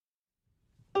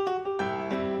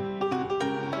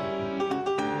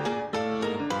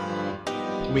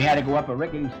we had to go up a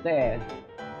rickety stairs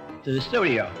to the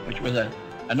studio, which was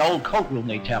an old coat room,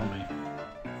 they tell me.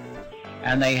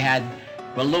 And they had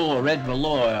velour, red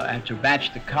velour, and to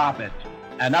match the carpet,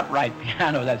 an upright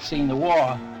piano that's seen the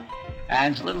war,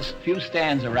 and little few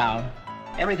stands around,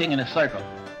 everything in a circle.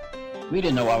 We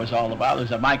didn't know what it was all about. There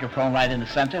was a microphone right in the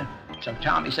center. So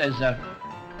Tommy says,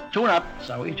 tune up.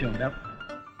 So we tuned up.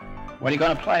 What are you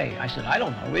going to play? I said, I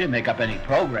don't know. We didn't make up any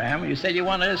program. You said you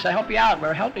wanted us to help you out.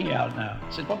 We're helping you out now.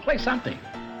 I said, well, play something.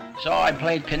 So I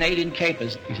played Canadian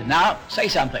Capers. He said, now, say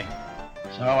something.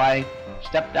 So I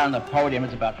stepped down the podium. It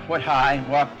was about a foot high, and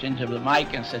walked into the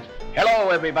mic and said, hello,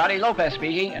 everybody, Lopez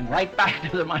speaking, and right back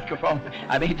to the microphone,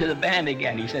 to the band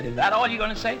again. He said, is that all you're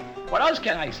going to say? What else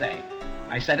can I say?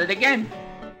 I said it again.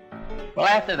 Well,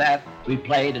 after that, we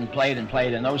played and played and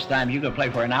played, and those times you could play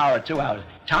for an hour or 2 hours.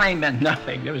 Time meant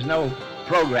nothing. There was no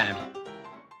program.